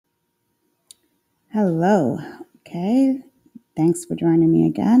Hello. Okay. Thanks for joining me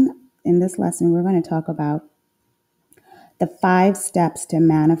again. In this lesson, we're going to talk about the 5 steps to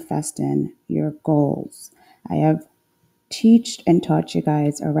manifesting your goals. I have teached and taught you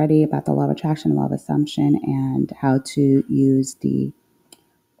guys already about the law of attraction, law of assumption, and how to use the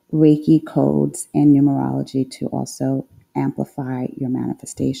Reiki codes and numerology to also amplify your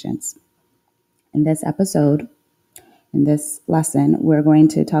manifestations. In this episode, in this lesson, we're going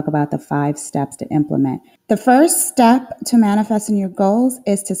to talk about the 5 steps to implement. The first step to manifesting your goals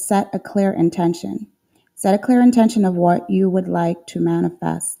is to set a clear intention. Set a clear intention of what you would like to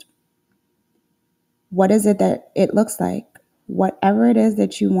manifest. What is it that it looks like? Whatever it is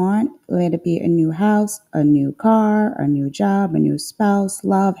that you want, let it be a new house, a new car, a new job, a new spouse,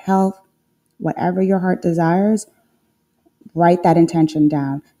 love, health, whatever your heart desires, write that intention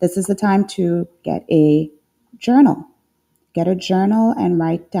down. This is the time to get a journal. Get a journal and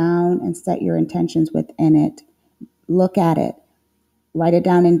write down and set your intentions within it. Look at it. Write it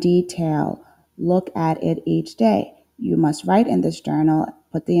down in detail. Look at it each day. You must write in this journal,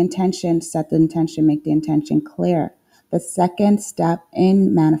 put the intention, set the intention, make the intention clear. The second step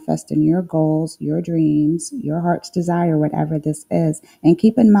in manifesting your goals, your dreams, your heart's desire, whatever this is. And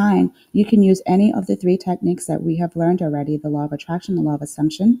keep in mind, you can use any of the 3 techniques that we have learned already, the law of attraction, the law of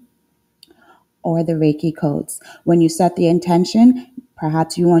assumption, or the Reiki codes. When you set the intention,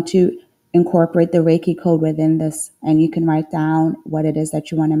 perhaps you want to incorporate the Reiki code within this, and you can write down what it is that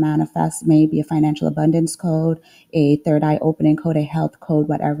you want to manifest, maybe a financial abundance code, a third eye opening code, a health code,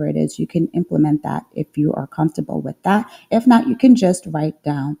 whatever it is. You can implement that if you are comfortable with that. If not, you can just write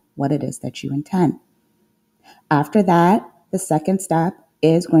down what it is that you intend. After that, the second step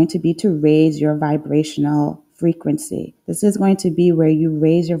is going to be to raise your vibrational frequency. This is going to be where you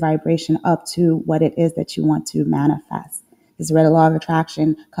raise your vibration up to what it is that you want to manifest. This is where the law of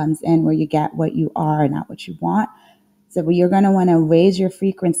attraction comes in, where you get what you are and not what you want. So you're going to want to raise your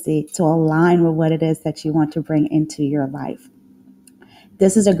frequency to align with what it is that you want to bring into your life.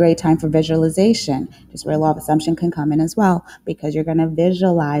 This is a great time for visualization. Just where law of assumption can come in as well, because you're going to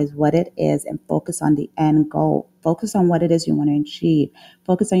visualize what it is and focus on the end goal. Focus on what it is you want to achieve.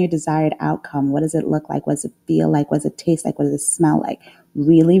 Focus on your desired outcome. What does it look like? What does it feel like? What does it taste like? What does it smell like?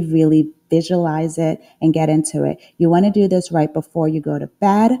 Really, really visualize it and get into it. You want to do this right before you go to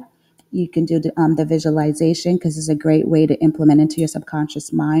bed. You can do the visualization, because it's a great way to implement into your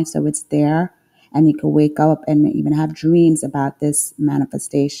subconscious mind, so it's there. And you can wake up and even have dreams about this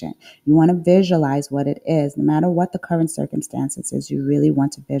manifestation. You want to visualize what it is. No matter what the current circumstances is, you really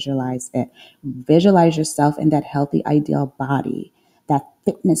want to visualize it. Visualize yourself in that healthy, ideal body, that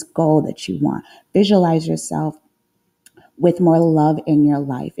fitness goal that you want. Visualize yourself with more love in your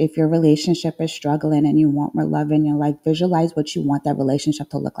life. If your relationship is struggling and you want more love in your life, visualize what you want that relationship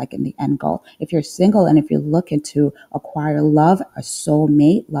to look like in the end goal. If you're single and if you're looking to acquire love, a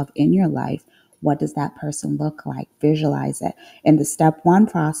soulmate, love in your life, what does that person look like? Visualize it. In the step 1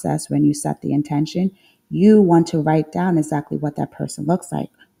 process, when you set the intention, you want to write down exactly what that person looks like,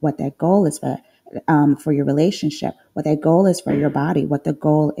 what that goal is for your relationship, what that goal is for your body, what the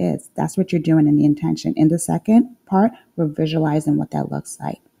goal is. That's what you're doing in the intention. In the second part, we're visualizing what that looks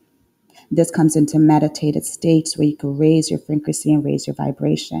like. This comes into meditated states where you can raise your frequency and raise your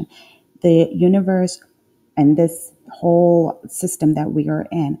vibration. The universe and this whole system that we are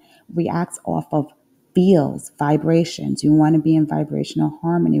in reacts off of feels, vibrations. You want to be in vibrational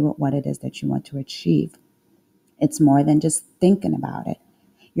harmony with what it is that you want to achieve. It's more than just thinking about it.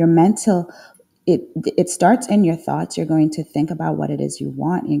 Your mental, it starts in your thoughts. You're going to think about what it is you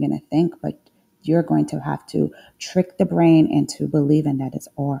want. You're going to think, but you're going to have to trick the brain into believing that it's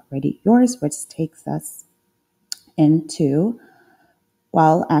already yours, which takes us into,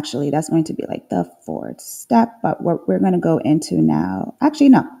 well, actually, that's going to be like the 4th step, but what we're going to go into now, actually,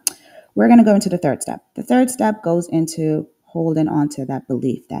 no, we're going to go into the 3rd step. The 3rd step goes into holding on to that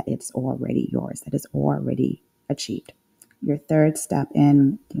belief that it's already yours, that it's already achieved. Your 3rd step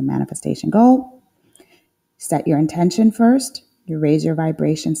in your manifestation goal, set your intention first. You raise your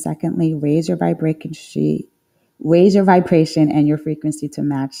vibration. Secondly, raise your vibration and your frequency to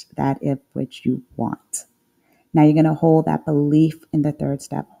match that if which you want. Now you're going to hold that belief in the 3rd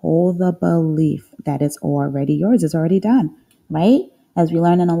step. Hold the belief that it's already yours. It's already done, right? As we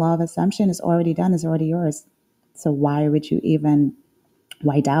learn in the law of assumption, it's already done. It's already yours. So why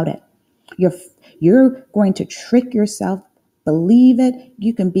doubt it? You're going to trick yourself. Believe it.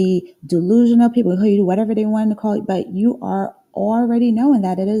 You can be delusional. People who do whatever they want to call it, but you are already knowing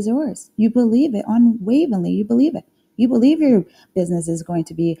that it is yours. You believe it unwaveringly. You believe it. You believe your business is going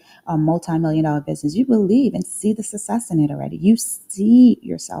to be a multi-million-dollar business. You believe and see the success in it already. You see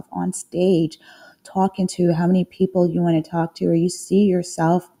yourself on stage talking to, how many people you want to talk to, or you see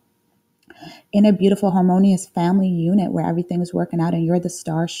yourself in a beautiful, harmonious family unit where everything is working out and you're the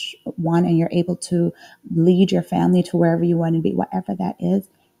star one and you're able to lead your family to wherever you want to be, whatever that is,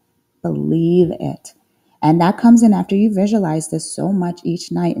 believe it. And that comes in after you visualize this so much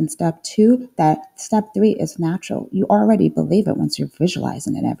each night in step 2, that step 3 is natural. You already believe it once you're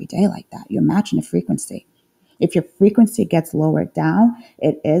visualizing it every day like that. You're matching the frequency. If your frequency gets lowered down,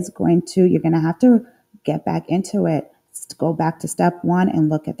 you're going to have to get back into it. Go back to step 1 and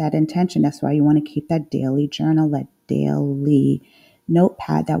look at that intention. That's why you want to keep that daily journal, that daily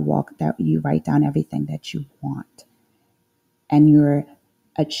notepad, that you write down everything that you want and you're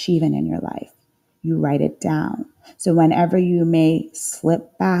achieving in your life. You write it down. So whenever you may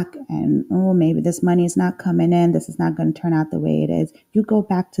slip back and, maybe this money is not coming in, this is not going to turn out the way it is, you go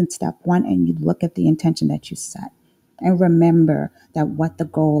back to step 1 and you look at the intention that you set. And remember that what the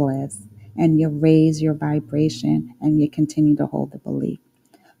goal is, and you raise your vibration and you continue to hold the belief.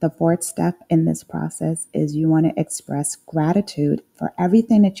 The 4th step in this process is you want to express gratitude for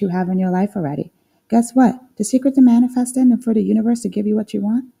everything that you have in your life already. Guess what? The secret to manifesting and for the universe to give you what you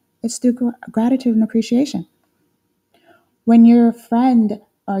want is through gratitude and appreciation. When your friend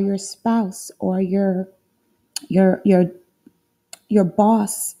or your spouse or your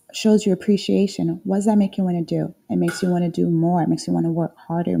boss shows you appreciation, what does that make you want to do? It makes you want to do more. It makes you want to work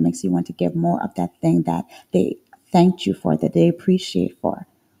harder. It makes you want to give more of that thing that they thanked you for, that they appreciate for.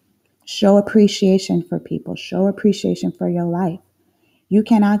 Show appreciation for people. Show appreciation for your life. You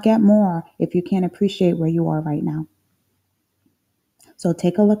cannot get more if you can't appreciate where you are right now. So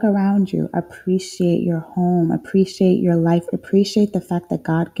take a look around you. Appreciate your home. Appreciate your life. Appreciate the fact that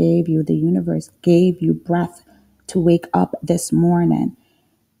God gave you, the universe gave you breath to wake up this morning.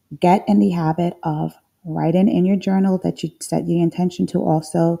 Get in the habit of writing in your journal that you set the intention to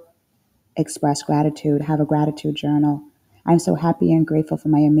also express gratitude. Have a gratitude journal. I'm so happy and grateful for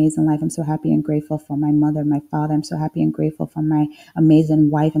my amazing life. I'm so happy and grateful for my mother, my father. I'm so happy and grateful for my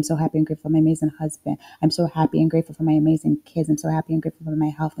amazing wife. I'm so happy and grateful for my amazing husband. I'm so happy and grateful for my amazing kids. I'm so happy and grateful for my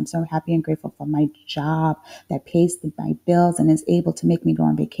health. I'm so happy and grateful for my job that pays my bills and is able to make me go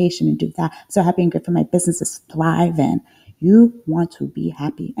on vacation and do that. I'm so happy and grateful my business is thriving. You want to be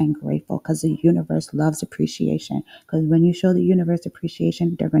happy and grateful because the universe loves appreciation. Because when you show the universe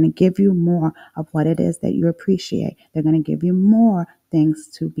appreciation, they're going to give you more of what it is that you appreciate. They're going to give you more things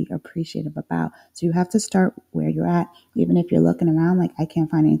to be appreciative about. So you have to start where you're at. Even if you're looking around like, I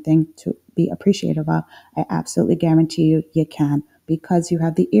can't find anything to be appreciative of, I absolutely guarantee you can, because you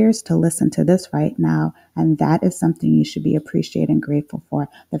have the ears to listen to this right now. And that is something you should be appreciated and grateful for.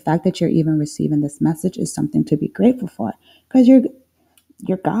 The fact that you're even receiving this message is something to be grateful for, because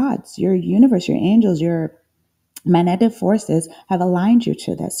your gods, your universe, your angels, your magnetic forces have aligned you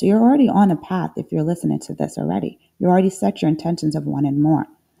to this. So you're already on a path if you're listening to this already. You already set your intentions of wanting more.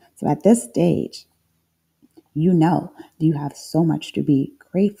 So at this stage, you know that you have so much to be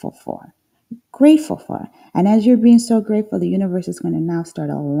grateful for. And as you're being so grateful, the universe is going to now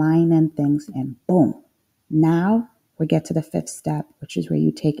start aligning things, and boom. Now we get to the 5th step, which is where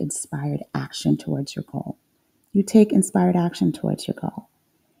you take inspired action towards your goal. You take inspired action towards your goal.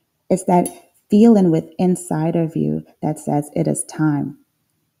 It's that feeling with inside of you that says it is time.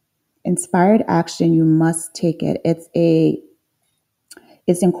 Inspired action, you must take it. It's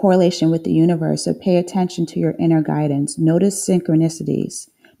in correlation with the universe. So pay attention to your inner guidance. Notice synchronicities.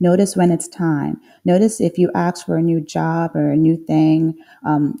 Notice when it's time. Notice if you ask for a new job or a new thing,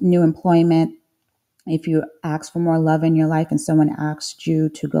 new employment. If you ask for more love in your life and someone asked you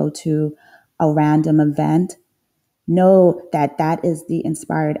to go to a random event, know that that is the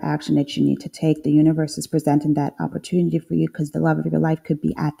inspired action that you need to take. The universe is presenting that opportunity for you because the love of your life could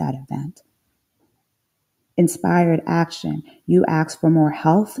be at that event. Inspired action. You ask for more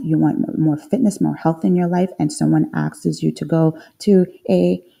health. You want more fitness, more health in your life, and someone asks you to go to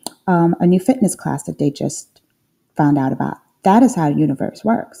a new fitness class that they just found out about. That is how the universe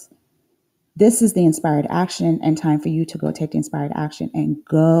works. This is the inspired action, and time for you to go take the inspired action and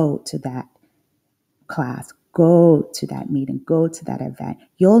go to that class, go to that meeting, go to that event.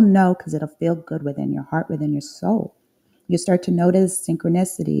 You'll know because it'll feel good within your heart, within your soul. You start to notice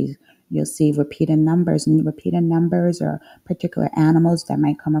synchronicities. You'll see repeating numbers or particular animals that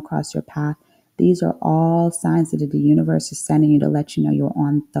might come across your path. These are all signs that the universe is sending you to let you know you're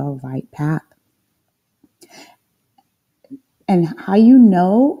on the right path. And how you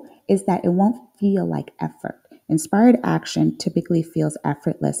know is that it won't feel like effort. Inspired action typically feels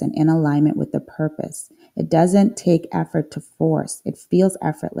effortless and in alignment with the purpose. It doesn't take effort to force. It feels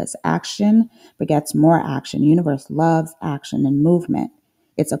effortless. Action begets more action. The universe loves action and movement.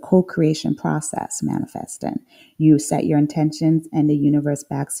 It's a co-creation process, manifesting. You set your intentions and the universe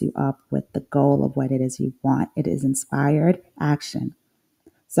backs you up with the goal of what it is you want. It is inspired action.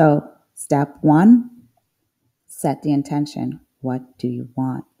 So step 1, set the intention. What do you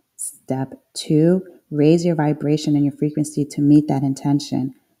want? Step 2, raise your vibration and your frequency to meet that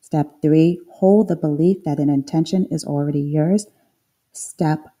intention. Step 3, hold the belief that an intention is already yours.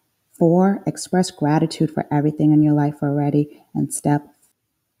 Step 4, express gratitude for everything in your life already. And step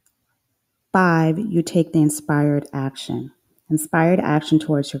 5, you take the inspired action. Inspired action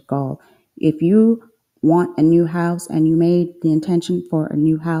towards your goal. If you want a new house and you made the intention for a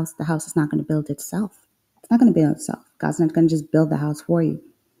new house, the house is not going to build itself. It's not going to build itself. God's not going to just build the house for you.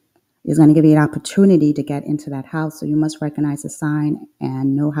 He's going to give you an opportunity to get into that house. So you must recognize the sign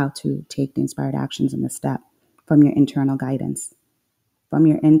and know how to take the inspired actions in the step from your internal guidance. From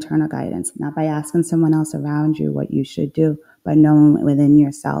your internal guidance, not by asking someone else around you what you should do, but knowing within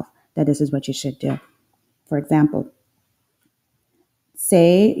yourself that this is what you should do. For example,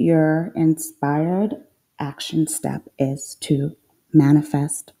 say your inspired action step is to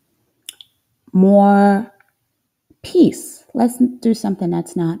manifest more peace. Let's do something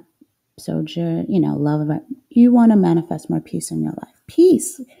that's not so, love about. You want to manifest more peace in your life.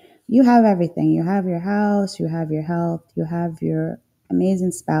 Peace. You have everything. You have your house, you have your health, you have your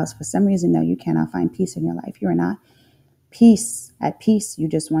amazing spouse. For some reason, though, you cannot find peace in your life. You are not at peace. You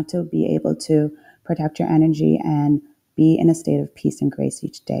just want to be able to protect your energy and be in a state of peace and grace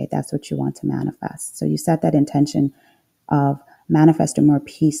each day. That's what you want to manifest. So you set that intention of manifesting more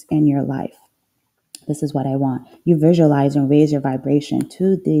peace in your life. This is what I want. You visualize and raise your vibration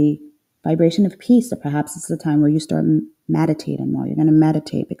to the vibration of peace. So perhaps it's the time where you start meditating more. You're going to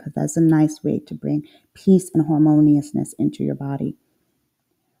meditate because that's a nice way to bring peace and harmoniousness into your body.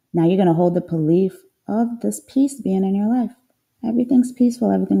 Now you're going to hold the belief of this peace being in your life. Everything's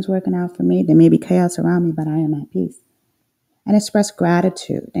peaceful. Everything's working out for me. There may be chaos around me, but I am at peace. And express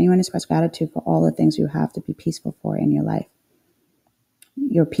gratitude. And you want to express gratitude for all the things you have to be peaceful for in your life.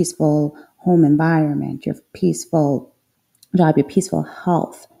 Your peaceful home environment, your peaceful job, your peaceful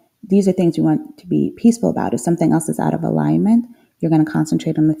health. These are things you want to be peaceful about. If something else is out of alignment, you're going to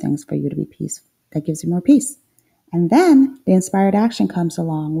concentrate on the things for you to be peaceful. That gives you more peace. And then the inspired action comes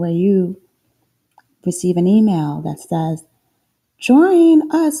along where you receive an email that says,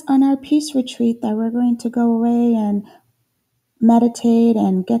 join us on our peace retreat that we're going to go away and meditate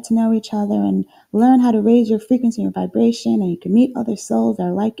and get to know each other and learn how to raise your frequency and your vibration, and you can meet other souls that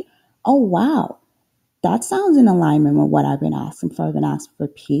are like, oh, wow, that sounds in alignment with what I've been asking for. I've been asking for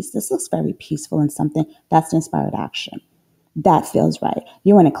peace. This looks very peaceful and something. That's inspired action. That feels right.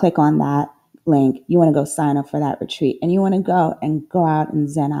 You want to click on that link. You want to go sign up for that retreat, and you want to go out and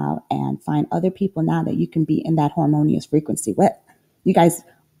zen out and find other people now that you can be in that harmonious frequency with. You guys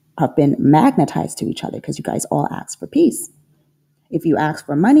have been magnetized to each other because you guys all ask for peace. If you ask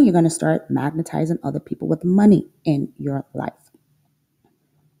for money, you're going to start magnetizing other people with money in your life.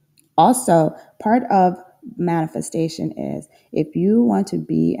 Also, part of manifestation is if you want to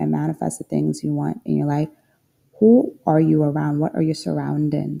be and manifest the things you want in your life, who are you around? What are your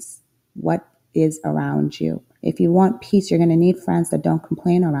surroundings? What is around you? If you want peace, you're going to need friends that don't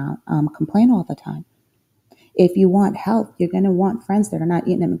complain all the time. If you want health, you're going to want friends that are not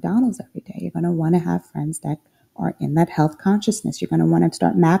eating at McDonald's every day. You're going to want to have friends that are in that health consciousness. You're going to want to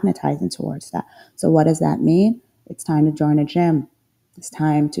start magnetizing towards that. So what does that mean? It's time to join a gym. It's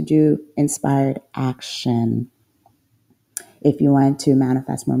time to do inspired action. If you want to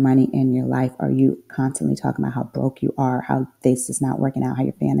manifest more money in your life, are you constantly talking about how broke you are, how this is not working out, how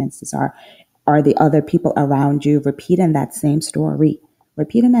your finances are? Are the other people around you repeating that same story?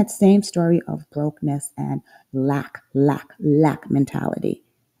 Repeating that same story of brokenness and lack mentality.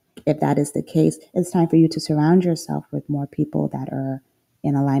 If that is the case, it's time for you to surround yourself with more people that are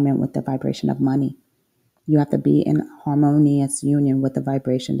in alignment with the vibration of money. You have to be in harmonious union with the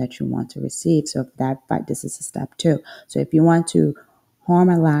vibration that you want to receive. So this is a step 2. So if you want to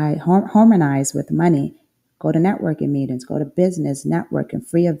harmonize with money, go to networking meetings, go to business, networking,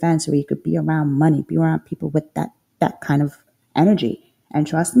 free events where you could be around money, be around people with that kind of energy. And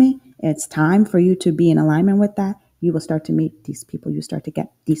trust me, it's time for you to be in alignment with that. You will start to meet these people. You start to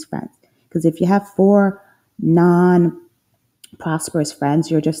get these friends. Because if you have 4 non-prosperous friends,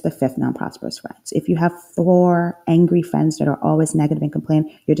 you're just the 5th non-prosperous friends. If you have 4 angry friends that are always negative and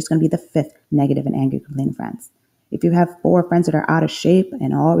complain, you're just going to be the 5th negative and angry complaining friends. If you have 4 friends that are out of shape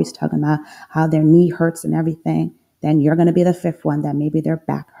and always talking about how their knee hurts and everything, then you're going to be the 5th one that maybe their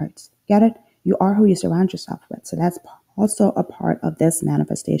back hurts. Get it? You are who you surround yourself with. So that's also a part of this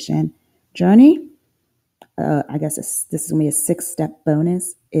manifestation journey. I guess this is going to be a 6-step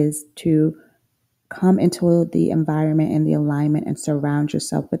bonus, is to come into the environment and the alignment and surround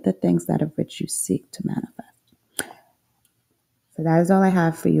yourself with the things that of which you seek to manifest. So that is all I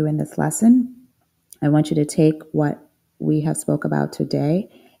have for you in this lesson. I want you to take what we have spoke about today,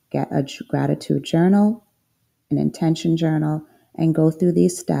 get a gratitude journal, an intention journal, and go through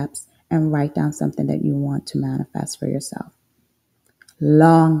these steps and write down something that you want to manifest for yourself.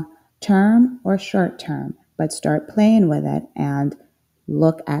 Long term or short term, but start playing with it and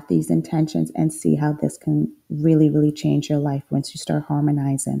look at these intentions and see how this can really, really change your life once you start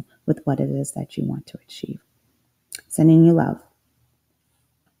harmonizing with what it is that you want to achieve. Sending you love.